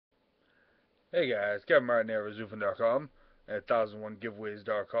Hey guys, Kevin Martin here with XUFN.com and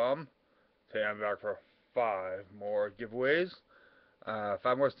 1001giveaways.com. Today I'm back for 5 more giveaways.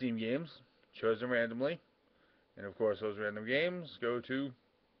 5 more Steam games, chosen randomly. And of course, those random games go to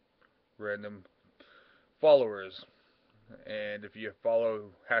random followers. And if you follow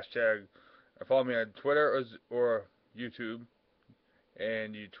me on Twitter or YouTube,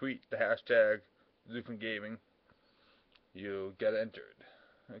 and you tweet the hashtag XUFN Gaming, you'll get entered.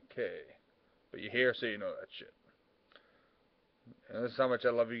 Okay. But you're here so you know that shit. And this is how much I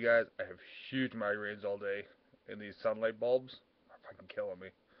love you guys. I have huge migraines all day, and these sunlight bulbs are fucking killing me.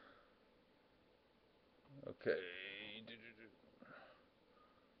 Okay.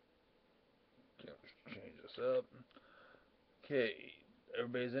 Change this up. Okay.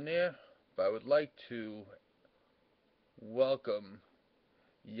 Everybody's in here. But I would like to welcome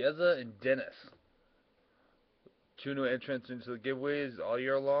Yeza and Dennis. 2 new entrants into the giveaways all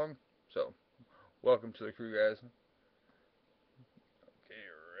year long. So, welcome to the crew, guys.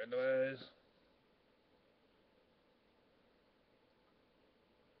 Okay, randomize.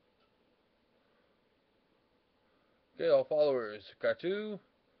 Okay, all followers. Katu,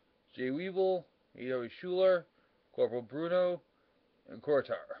 Jay Weevil, A.W. Schuler, Corporal Bruno, and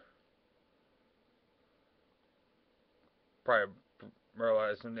Kortar. Probably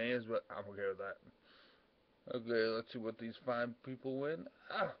moralize some names, but I'm okay with that. Okay, let's see what these 5 people win.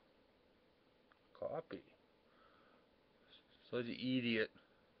 Ah, copy. Such an idiot.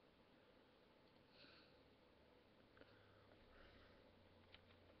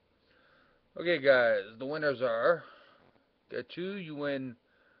 Okay, guys, the winners are Gatu, you win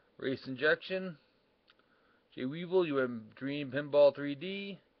Race Injection. Jay Weevil, you win Dream Pinball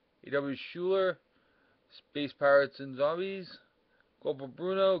 3D. A.W. Schuler, Space Pirates and Zombies. Corporal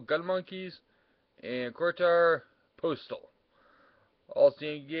Bruno, Gun Monkeys. And Kortar, Postal. All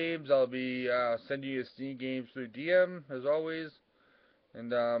Steam games, I'll be sending you Steam games through DM, as always.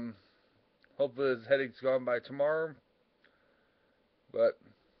 And hopefully this headache's gone by tomorrow. But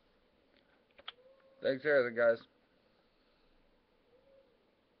thanks for everything, guys.